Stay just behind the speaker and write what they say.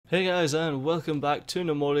Hey guys, and welcome back to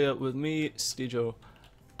Gnomoria with me, Steejo.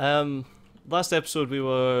 Last episode we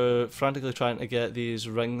were frantically trying to get these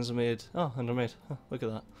rings made. Oh, and they're made. Huh, look at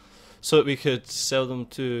that. So that we could sell them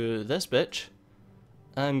to this bitch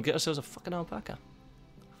and get ourselves a fucking alpaca.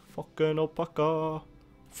 Fucking alpaca.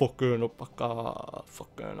 Fucking alpaca.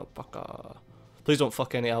 Fucking alpaca. Please don't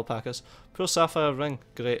fuck any alpacas. Pure sapphire ring.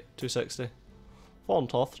 Great. 260.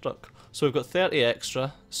 Fantastic. So we've got 30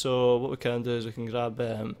 extra, so what we can do is we can grab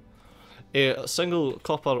a single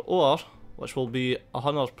copper ore, which will be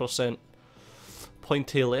 100%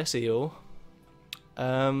 pointillesio. What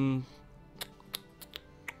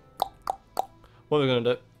are we going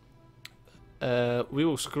to do? We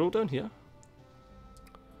will scroll down here.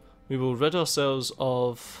 We will rid ourselves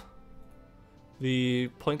of the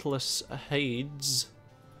pointless hides.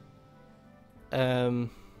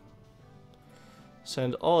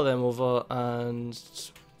 Send all of them over and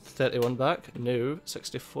 31 back. No,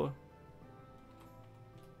 64.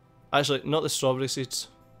 Actually, not the strawberry seeds.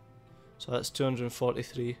 So that's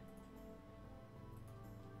 243.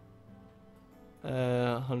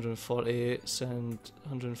 148. Send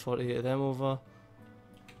 148 of them over.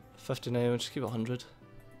 59. We'll just keep it 100.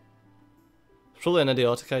 It's probably an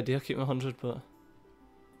idiotic idea keeping 100, but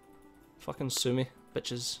fucking sue me,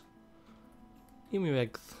 bitches. Give me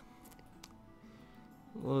eggs.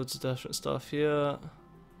 Loads of different stuff here.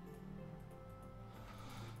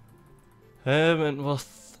 And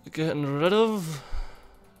worth getting rid of.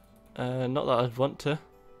 Not that I'd want to.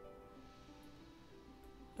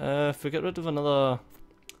 If we get rid of another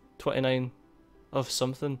 29 of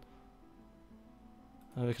something,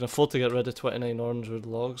 we can afford to get rid of 29 orange wood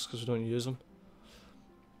logs because we don't use them.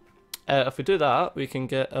 If we do that, we can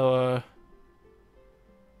get our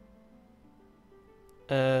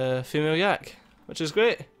female yak, which is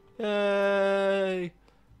great. Yay!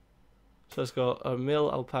 So it's got our male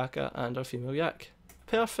alpaca and our female yak.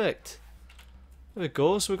 Perfect. There we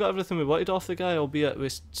go. So we got everything we wanted off the guy, albeit we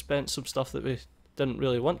spent some stuff that we didn't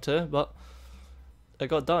really want to, but it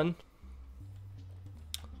got done.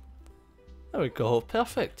 There we go.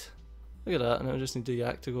 Perfect. Look at that. And now we just need the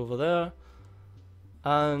yak to go over there.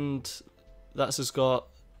 And that's just got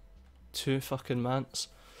 2 fucking mants.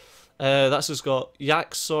 That's just got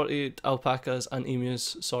yaks sorted, alpacas and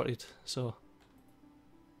emus sorted, so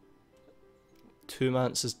 2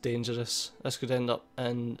 mants is dangerous. This could end up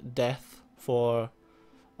in death for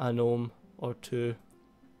a gnome or 2.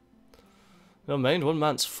 Never mind, 1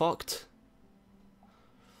 mant's fucked.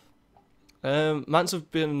 Mants have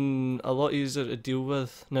been a lot easier to deal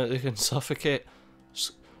with now that they can suffocate.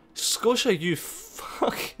 Scotia, you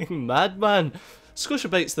fucking madman! Scotia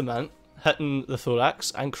bites the mant, hitting the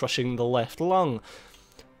thorax and crushing the left lung.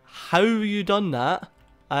 How you done that?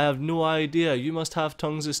 I have no idea. You must have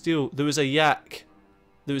tongues of steel. There was a yak.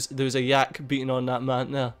 There was a yak beating on that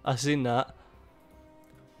man there. I seen that.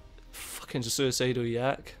 Fucking suicidal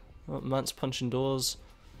yak. Oh, man's punching doors.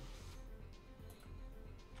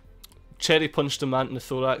 Cherry punched a man in the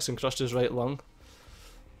thorax and crushed his right lung.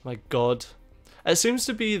 My god. It seems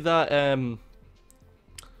to be that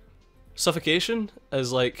suffocation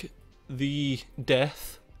is like the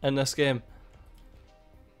death in this game.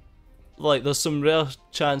 Like, there's some rare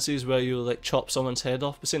chances where you like chop someone's head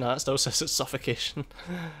off, but seeing that, it still says it's suffocation.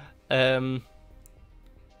 Or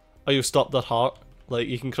you stop their heart. Like,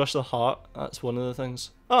 you can crush their heart. That's one of the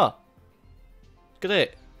things. Ah,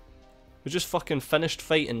 great. We just fucking finished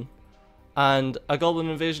fighting, and a goblin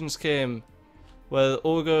invasions came with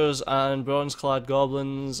ogres and bronze-clad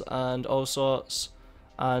goblins and all sorts.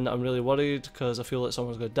 And I'm really worried because I feel like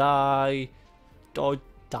someone's gonna die. Don't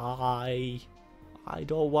die. I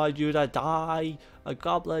don't want you to die. A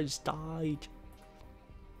goblin's died.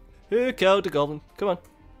 Who killed the goblin? Come on.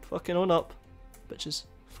 Fucking own up, bitches.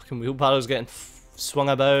 Fucking wheelbarrow's getting swung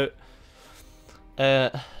about.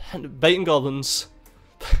 Biting goblins.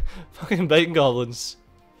 Fucking biting goblins.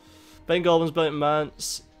 Biting goblins, biting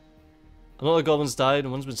mants. Another goblin's died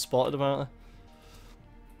and one's been spotted apparently.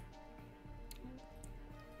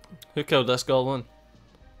 Who killed this goblin?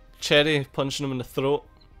 Cherry punching him in the throat.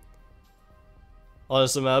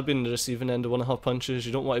 Honestly, man, I've been in the receiving end of one of her punches.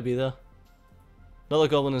 You don't want to be there. Another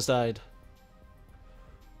goblin has died.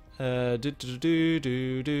 Where is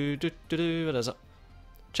it?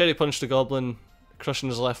 Cherry punched the goblin, crushing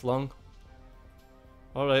his left lung.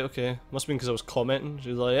 Alright, okay. Must have been because I was commenting.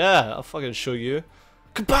 She was like, yeah, I'll fucking show you.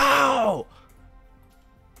 Kapow!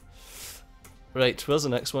 Right, where's the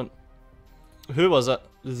next one? Who was it?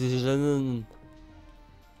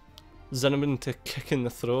 Cinnamon to kick in the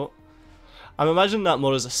throat. I'm imagining that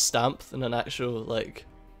more as a stamp than an actual, like,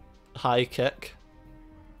 high kick.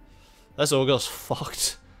 This ogre's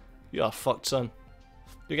fucked. You are fucked, son.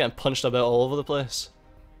 You're getting punched about all over the place.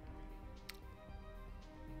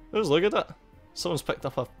 Just look at that. Someone's picked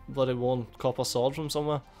up a bloody worn copper sword from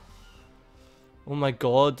somewhere. Oh my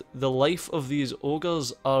god, the life of these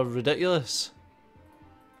ogres are ridiculous.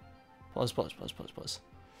 Pause.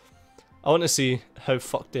 I want to see how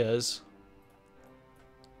fucked he is.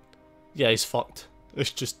 Yeah, he's fucked.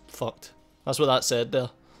 It's just fucked. That's what that said there.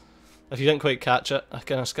 If you didn't quite catch it, I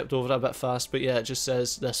kind of skipped over it a bit fast, but yeah, it just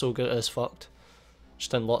says this ogre is fucked.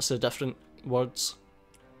 Just in lots of different words.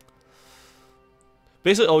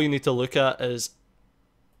 Basically all you need to look at is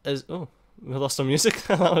oh, we lost our music.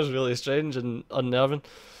 That was really strange and unnerving.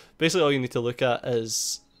 Basically all you need to look at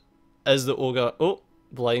is the ogre, oh,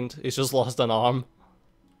 blind, he's just lost an arm.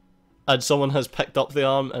 And someone has picked up the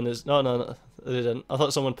arm and is, no, they didn't. I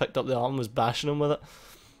thought someone picked up the arm and was bashing him with it,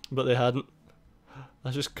 but they hadn't.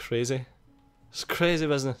 That's just crazy. It's crazy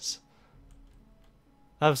business.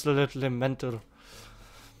 Absolutely mental.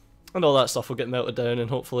 And all that stuff will get melted down and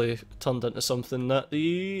hopefully turned into something that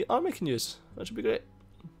the army can use, which would be great.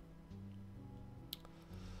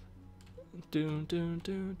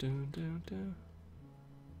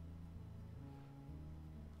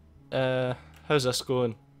 How's this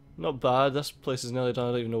going? Not bad. This place is nearly done.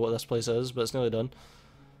 I don't even know what this place is, but it's nearly done.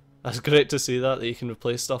 That's great to see that you can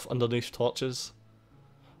replace stuff underneath torches.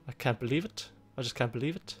 I can't believe it. I just can't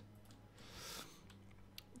believe it.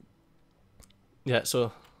 Yeah,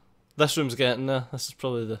 so this room's getting there. This is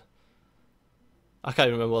probably the... I can't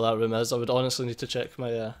even remember what that room is. I would honestly need to check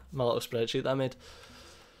my my little spreadsheet that I made.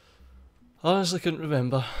 I honestly couldn't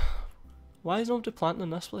remember. Why is nobody planting in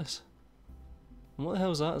this place? And what the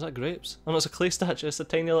hell is that? Is that grapes? Oh no, it's a clay statue. It's a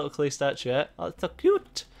tiny little clay statuette. Oh, it's so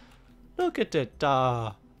cute! Look at it!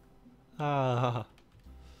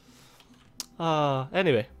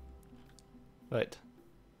 Anyway. Right.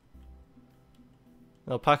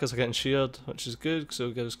 The alpacas are getting sheared, which is good, because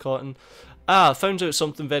it'll get us cotton. I found out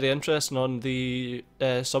something very interesting on the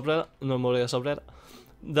subreddit, Gnomoria subreddit,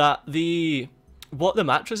 that what the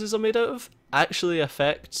mattresses are made out of actually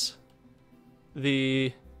affects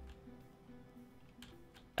the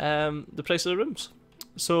price of the rooms.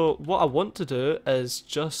 So what I want to do is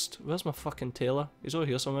just, where's my fucking tailor? He's over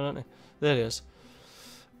here somewhere, isn't he? There he is.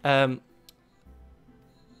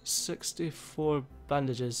 64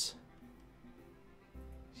 bandages.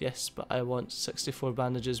 Yes, but I want 64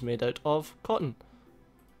 bandages made out of cotton.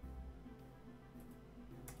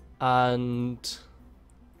 And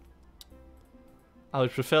I would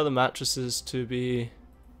prefer the mattresses to be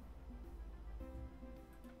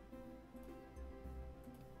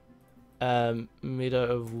made out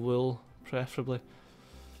of wool, preferably.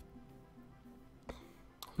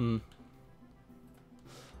 I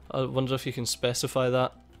wonder if you can specify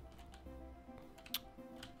that.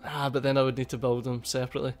 But then I would need to build them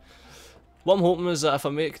separately. What I'm hoping is that if I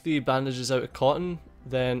make the bandages out of cotton,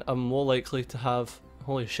 then I'm more likely to have...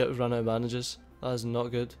 Holy shit, we've run out of bandages. That is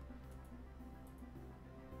not good.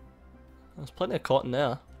 There's plenty of cotton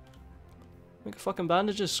there. Make fucking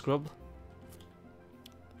bandages, scrub.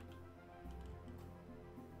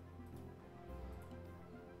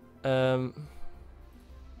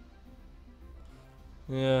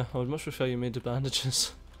 Yeah, I would much prefer you made the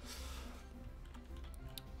bandages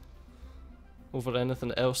over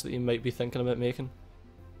anything else that you might be thinking about making.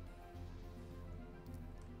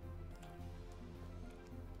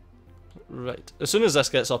 Right, as soon as this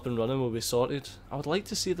gets up and running we'll be sorted. I would like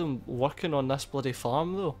to see them working on this bloody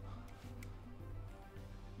farm though.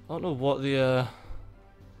 I don't know what the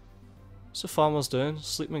what's the farmers doing?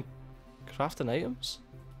 Sleeping crafting items?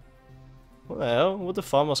 What the hell? What do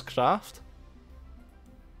farmers craft?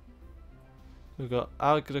 We've got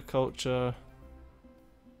agriculture.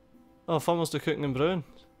 Oh, farmers do cooking and brewing.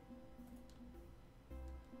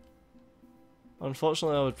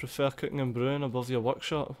 Unfortunately, I would prefer cooking and brewing above your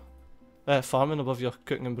workshop. Farming above your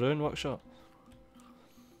cooking and brewing workshop.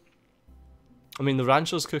 I mean, the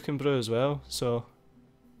ranchers cook and brew as well, so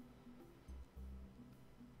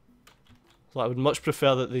I would much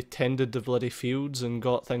prefer that they tended the bloody fields and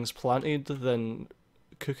got things planted than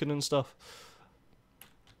cooking and stuff.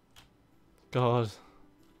 God.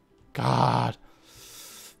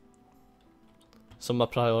 Some of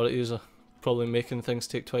my priorities are probably making things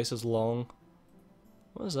take twice as long.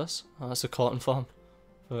 What is this? Oh, that's a cotton farm.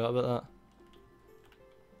 Forgot about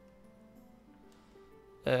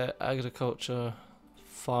that. Agriculture,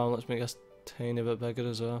 farm, let's make this tiny bit bigger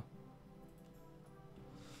as well.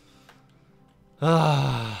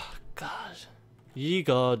 Ah, God. Ye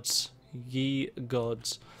gods. Ye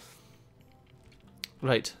gods.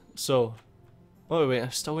 Right, so... Oh wait,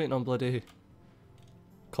 I'm still waiting on bloody...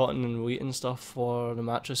 cotton and wheat and stuff for the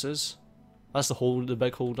mattresses. That's the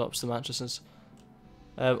big hold ups, the mattresses.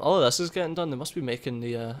 All of this is getting done. They must be making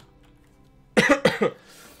the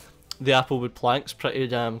the applewood planks pretty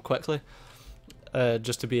damn quickly,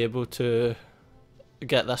 just to be able to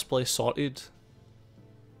get this place sorted.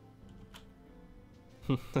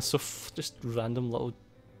 It's so just random little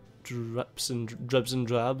dribs and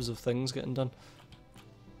drabs of things getting done.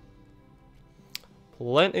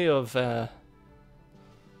 Plenty of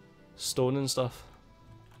stone and stuff.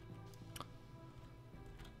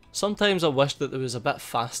 Sometimes I wish that it was a bit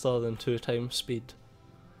faster than 2 times speed.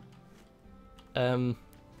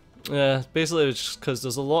 Yeah, basically it's just because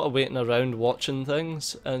there's a lot of waiting around watching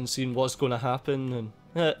things and seeing what's going to happen,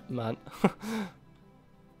 and man.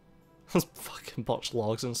 There's fucking birch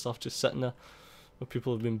logs and stuff just sitting there where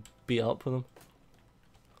people have been beat up with them.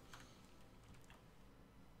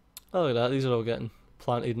 Oh, look at that, these are all getting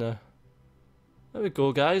planted now. There we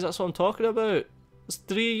go, guys, that's what I'm talking about. There's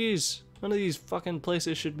 3 of yous. None of these fucking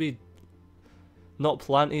places should be not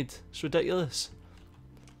planted. It's ridiculous.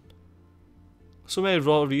 So many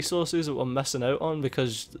raw resources that we're missing out on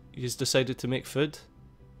because you've decided to make food.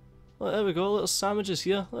 Well, there we go, little sandwiches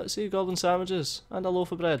here. Let's see, goblin sandwiches and a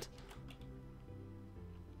loaf of bread.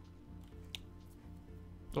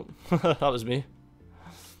 Oh, that was me.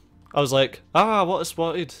 I was like, ah, what is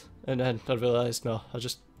spotted? And then I realised, no, I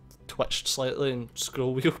just twitched slightly and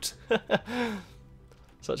scroll wheeled.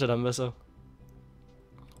 Such an imbecile.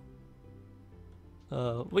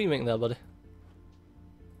 What are you making there, buddy?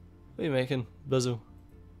 What are you making, Bizzle?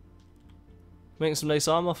 Making some nice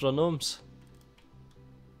armour for our gnomes.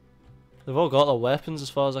 They've all got their weapons as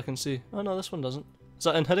far as I can see. Oh no, this one doesn't. Is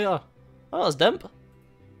that in Hidear? Oh, that's Dimp.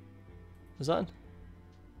 Is that in?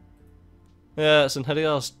 Yeah, it's in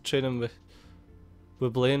Hidear's training with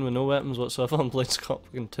Blaine with no weapons whatsoever, and Blaine's got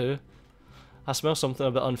fucking 2. I smell something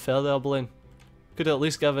a bit unfair there, Blaine. Could at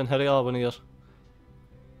least give in Hidear one of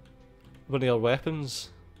your weapons.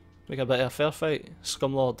 Make a bit of a fair fight,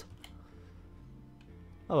 scumlord.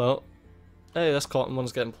 Oh well. Hey, this cotton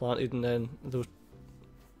one's getting planted and then they'll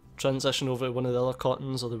transition over to one of the other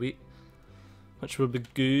cottons or the wheat, which will be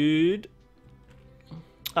good.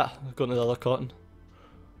 Ah, I've got another cotton.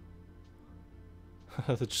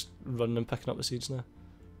 They're just running and picking up the seeds now.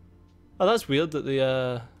 Oh, that's weird that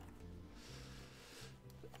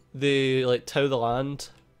they like tow the land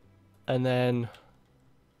and then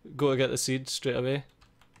go to get the seeds straight away.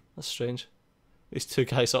 That's strange. These 2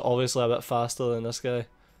 guys are obviously a bit faster than this guy.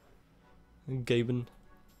 Gaben.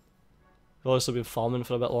 They've obviously been farming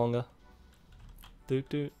for a bit longer.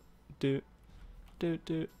 Do.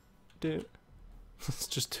 It's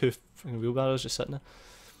just 2 fucking wheelbarrows just sitting there.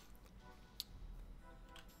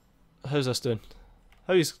 How's this doing?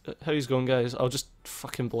 How's going, guys? I'll just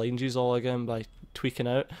fucking blind yous all again by tweaking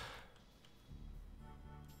out.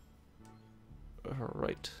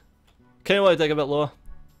 Right. Kinda want to dig a bit lower.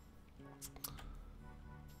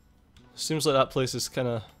 Seems like that place is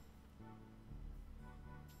kinda...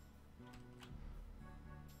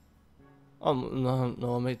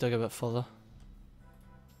 no, I might dig a bit further.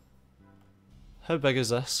 How big is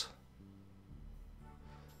this?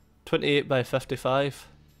 28 by 55.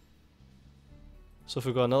 So if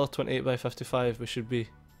we've got another 28 by 55, we should be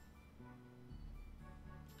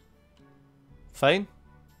fine.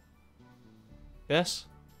 Yes?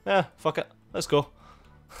 Yeah, fuck it. Let's go.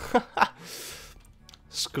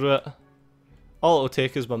 Screw it. All it'll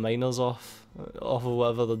take is my miners off of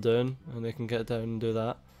whatever they're doing, and they can get down and do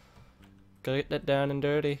that. Gotta get that down and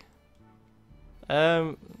dirty.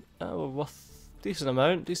 Worth decent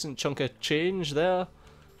amount, decent chunk of change there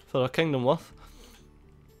for a kingdom worth.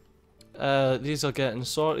 These are getting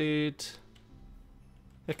sorted.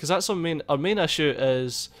 Yeah, because that's our main issue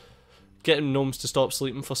is getting gnomes to stop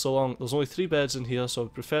sleeping for so long. There's only 3 beds in here, so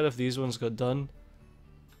I'd prefer if these ones got done.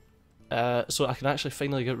 So I can actually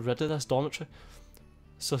finally get rid of this dormitory.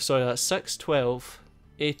 So sorry, that's 6, 12,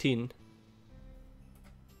 18.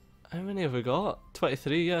 How many have we got?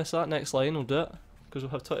 23, yeah, so that next line will do it. Because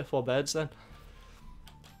we'll have 24 beds then.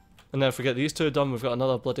 And then if we get these 2 done, we've got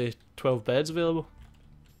another bloody 12 beds available.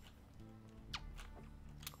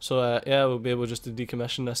 So yeah, we'll be able just to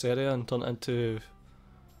decommission this area and turn it into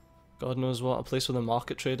God knows what, a place for the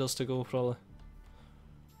market traders to go probably.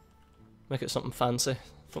 Make it something fancy.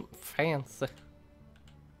 Something fancy.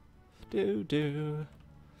 Do.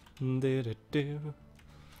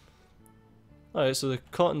 Alright, so the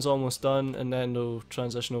cotton's almost done and then we'll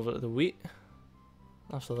transition over to the wheat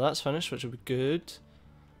after that's finished, which will be good.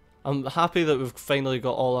 I'm happy that we've finally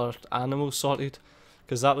got all our animals sorted,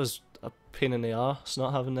 because that was a pain in the arse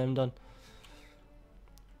not having them done.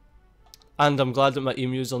 And I'm glad that my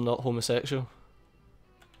emus are not homosexual.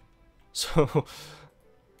 So,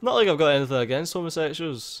 not like I've got anything against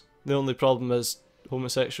homosexuals. The only problem is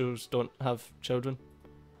homosexuals don't have children.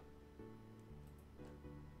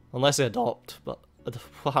 Unless they adopt, but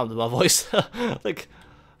what happened to my voice? I think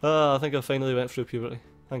I finally went through puberty.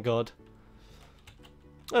 Thank God.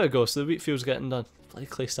 There we go, so the wheat field's getting done. Bloody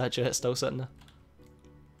clay statuette still sitting there.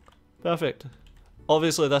 Perfect.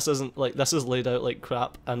 Obviously this isn't like, this is laid out like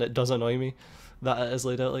crap, and it does annoy me that it is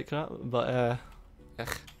laid out like crap, but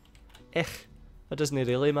it doesn't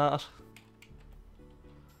really matter.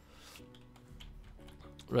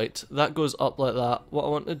 Right, that goes up like that. What I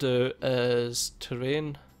want to do is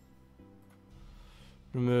terrain,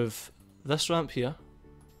 remove this ramp here,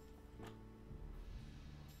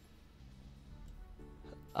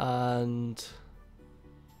 and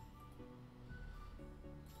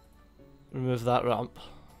remove that ramp.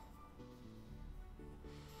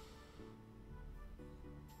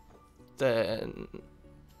 Then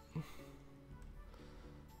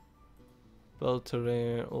build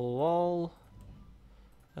terrain wall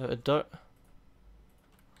out of dirt.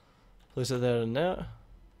 Place it there and there.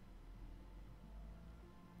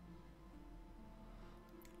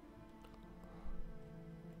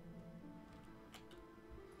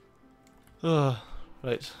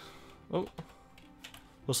 Right. Oh.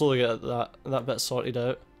 We'll slowly get that bit sorted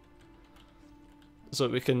out, so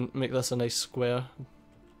that we can make this a nice square.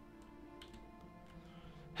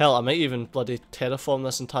 Hell, I might even bloody terraform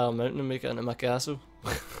this entire mountain and make it into my castle.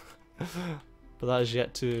 But that is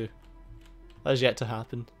yet to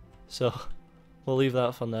happen. So we'll leave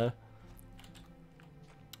that for now.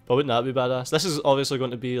 But wouldn't that be badass? This is obviously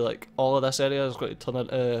going to be like, all of this area is going to turn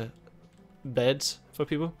into beds for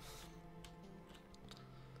people,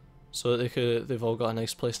 so that they've all got a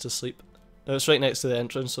nice place to sleep. Now it's right next to the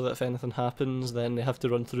entrance, so that if anything happens, then they have to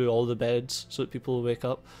run through all the beds so that people will wake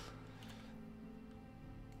up.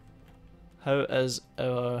 How is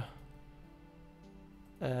our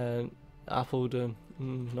apple doing?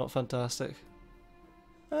 Not fantastic.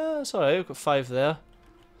 It's alright, we've got 5 there.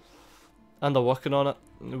 And they're working on it.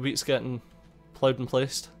 The wheat's getting ploughed and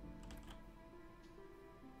placed,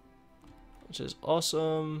 which is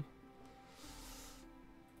awesome.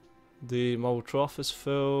 The marble trough is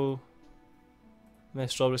full. My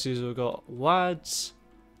strawberry seeds, we've got wads.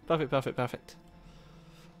 Perfect, perfect, perfect.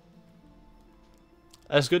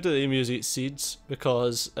 It's good that the emus eat seeds,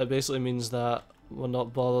 because it basically means that we're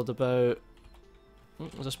not bothered about...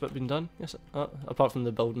 Has this bit been done? Yes. Apart from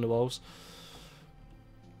the building the walls.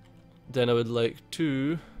 Then I would like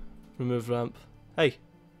to remove ramp. Hey!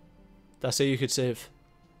 Did I say you could save?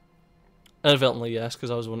 Inadvertently, yes, because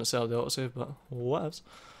I was the one that set up the autosave, but whatevs.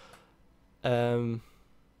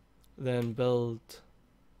 Then build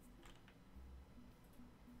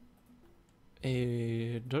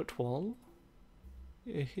a dirt wall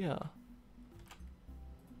here.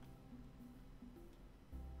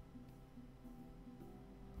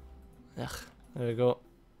 Ugh, there we go.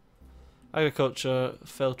 Agriculture,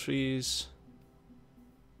 fell trees.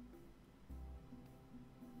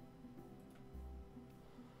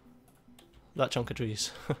 That chunk of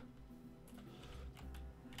trees.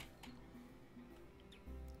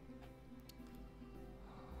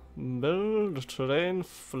 Build terrain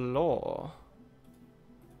floor.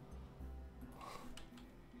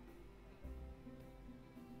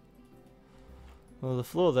 Well, the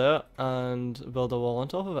floor there, and build a wall on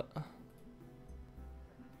top of it.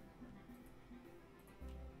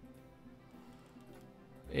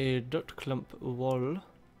 A dirt clump wall.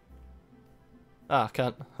 Ah,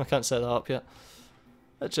 I can't set that up yet,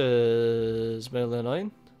 which is mildly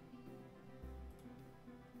annoying.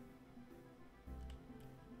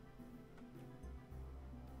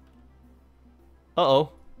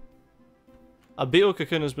 Uh-oh. A beetle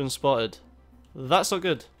cocoon has been spotted. That's not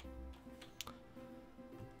good.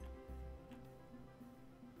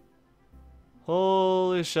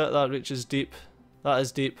 Holy shit, that reaches deep. That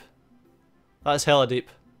is deep. That is hella deep.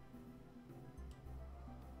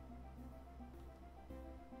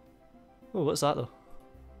 Oh, what's that though?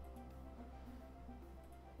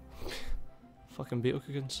 Fucking beetle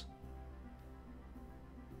cocoons.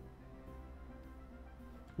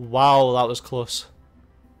 Wow, that was close.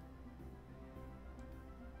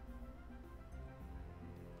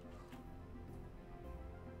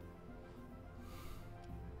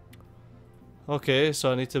 Okay,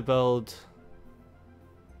 so I need to build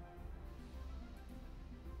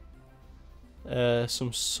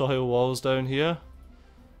some soil walls down here.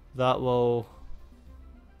 That will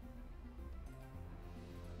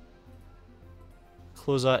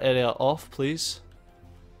close that area off, please.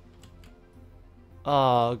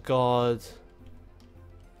 Oh god.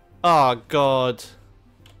 Oh god.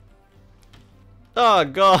 Oh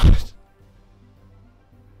god.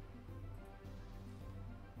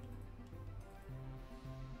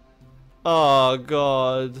 Oh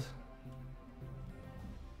god.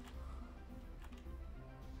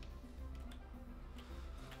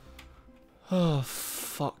 Oh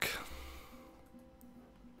fuck.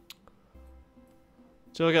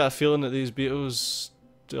 Do I get a feeling that these beetles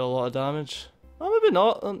do a lot of damage? Oh, maybe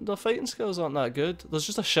not. Their fighting skills aren't that good. There's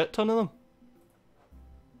just a shit ton of them.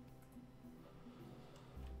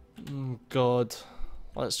 Oh god.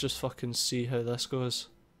 Let's just fucking see how this goes.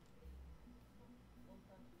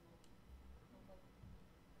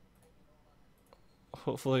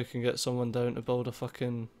 Hopefully we can get someone down to build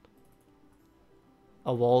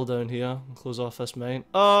a wall down here and close off this mine.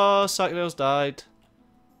 Oh, Sacriel's died.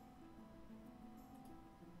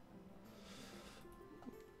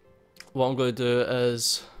 What I'm going to do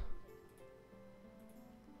is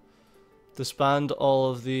disband all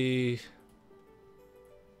of the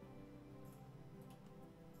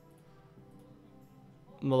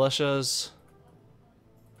militias.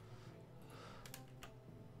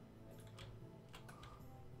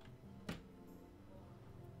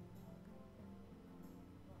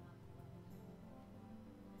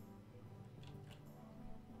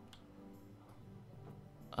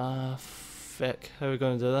 Fuck. How are we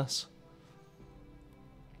going to do this?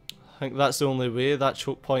 I think that's the only way. That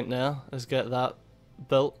choke point there is get that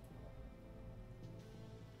built.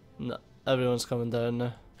 No, everyone's coming down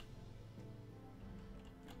now.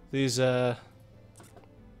 These,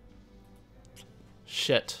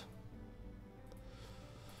 shit.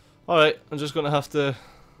 Alright, I'm just going to have to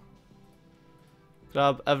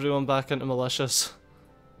grab everyone back into militias.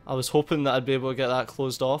 I was hoping that I'd be able to get that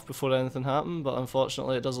closed off before anything happened, but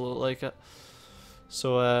unfortunately it doesn't look like it.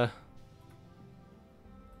 So,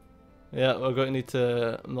 yeah, we're going to need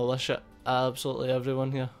to militia absolutely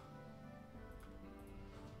everyone here.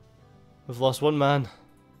 We've lost one man.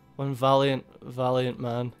 One valiant, valiant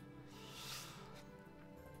man.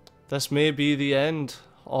 This may be the end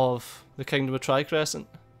of the Kingdom of Tricrescent.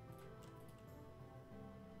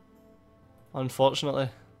 Unfortunately.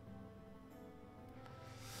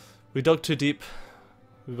 We dug too deep.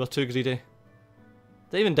 We were too greedy.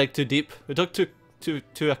 Didn't even dig too deep. We dug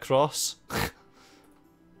too across.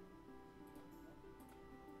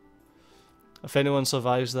 If anyone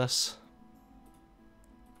survives this,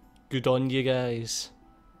 good on you guys.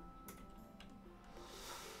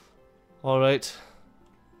 Alright.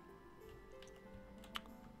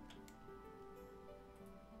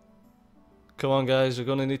 Come on guys, we're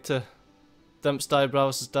gonna need to... Dimps died,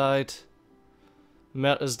 Bravos has died.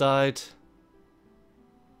 Mert has died.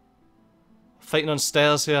 Fighting on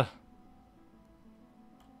stairs here.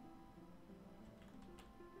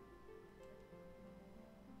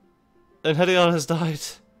 And Hidear has died.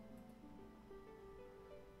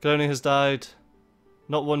 Growny has died.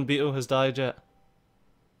 Not one beetle has died yet.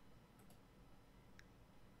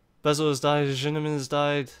 Bizzle has died, Jiniman has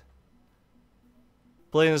died.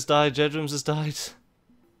 Blaine has died, Jedrums has died.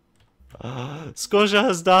 Scotia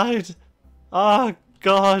has died. Ah,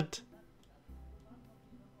 God.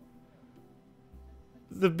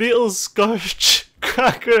 The Beatles Scourge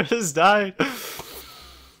Cracker has died.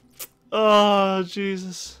 Oh,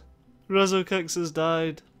 Jesus. Rizzo Kicks has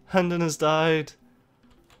died. Hendon has died.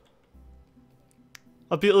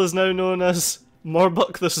 A beetle is now known as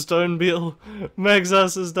Morbuck the Stone Beetle.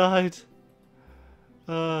 Megzas has died.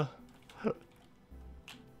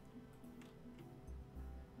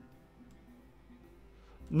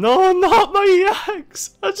 No, not my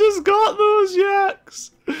yaks! I just got those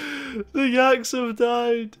yaks! The yaks have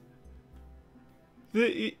died.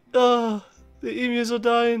 The emus are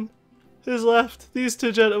dying. Who's left? These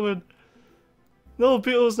two gentlemen. No,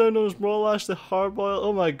 beetles now known as Morlash the Hardboiled.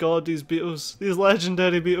 Oh my god, these beetles. These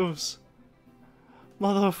legendary beetles.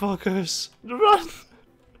 Motherfuckers. Run!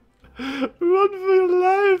 Run for your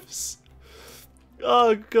lives!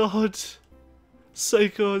 Oh god.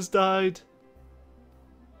 Psycho has died.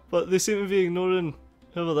 But they seem to be ignoring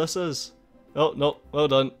whoever this is. Oh, no. Well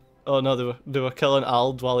done. Oh no, they were killing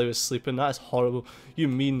Ald while he was sleeping. That is horrible. You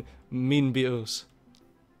mean beetles.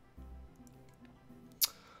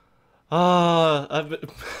 Ah,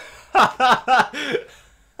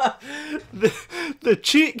 the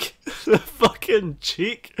cheek, the fucking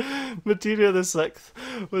cheek. Materia the 6th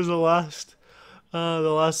was the last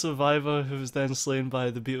survivor who was then slain by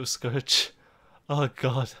the Beetle Scourge. Oh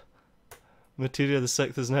god. Materia the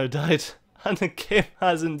 6th has now died, and the game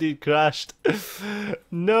has indeed crashed.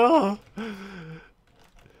 No!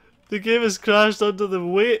 The game has crashed under the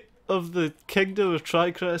weight of the kingdom of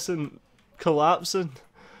Tricrescent collapsing.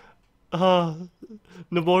 Ah,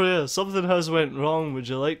 Gnomoria, something has went wrong. Would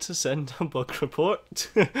you like to send a bug report?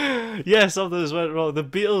 Yeah, something has went wrong. The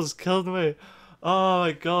beetles killed me. Oh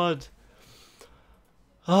my god.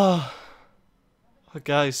 Ah,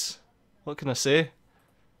 guys, what can I say?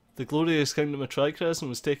 The glorious kingdom of Tricrescent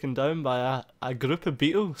was taken down by a group of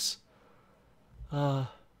beetles.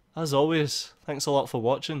 As always, thanks a lot for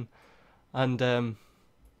watching, and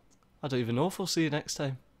I don't even know if we'll see you next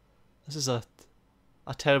time. This is a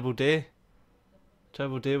terrible day.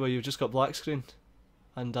 Terrible day where you've just got black screened,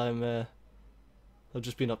 and I've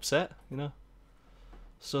just been upset, you know.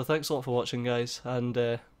 So thanks a lot for watching, guys, and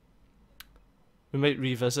we might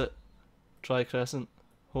revisit Tricrescent,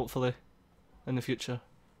 hopefully, in the future,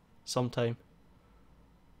 sometime.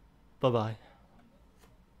 Bye bye.